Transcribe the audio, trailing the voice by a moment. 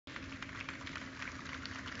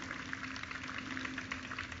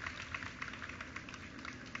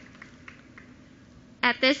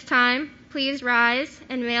At this time, please rise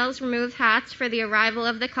and males remove hats for the arrival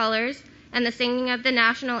of the colors and the singing of the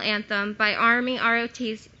National Anthem by Army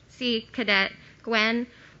ROTC Cadet Gwen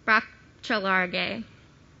Braccialarge.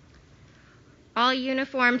 All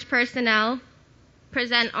uniformed personnel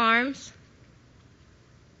present arms.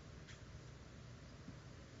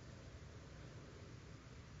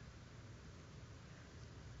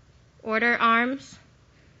 Order arms.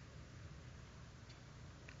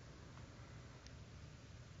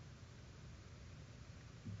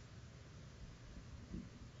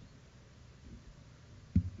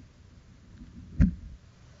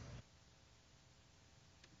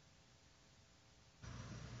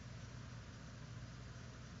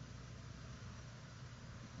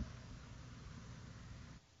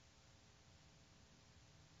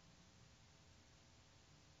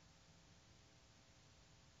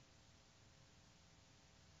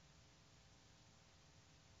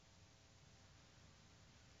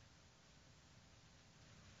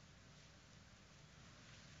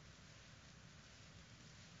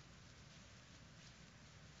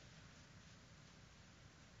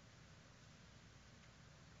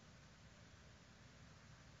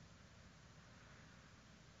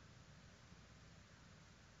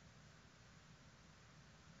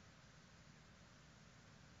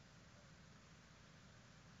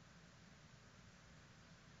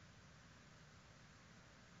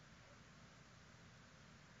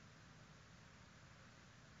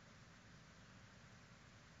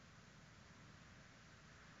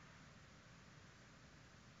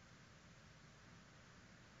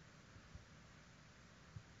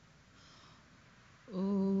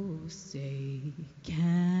 Oh, say,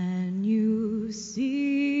 can you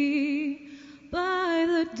see by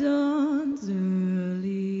the dawn's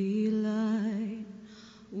early light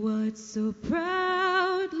what so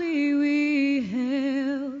proudly we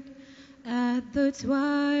hailed at the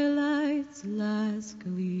twilight's last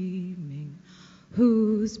gleaming,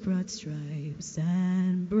 whose broad stripes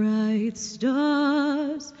and bright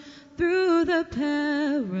stars through the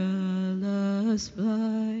perilous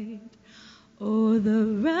flight o'er the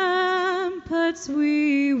ramparts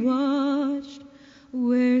we watched,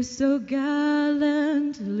 were so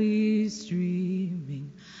gallantly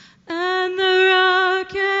streaming, and the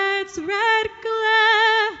rocket's red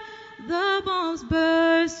glare, the bombs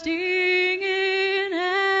bursting in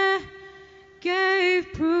air,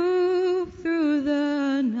 gave proof through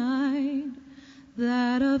the night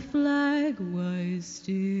that a flag was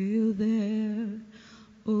still there.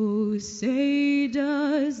 Oh, say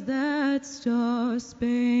does that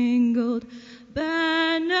star-spangled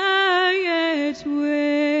banner yet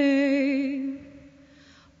wave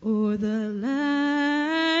o'er the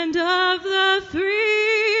land of the free?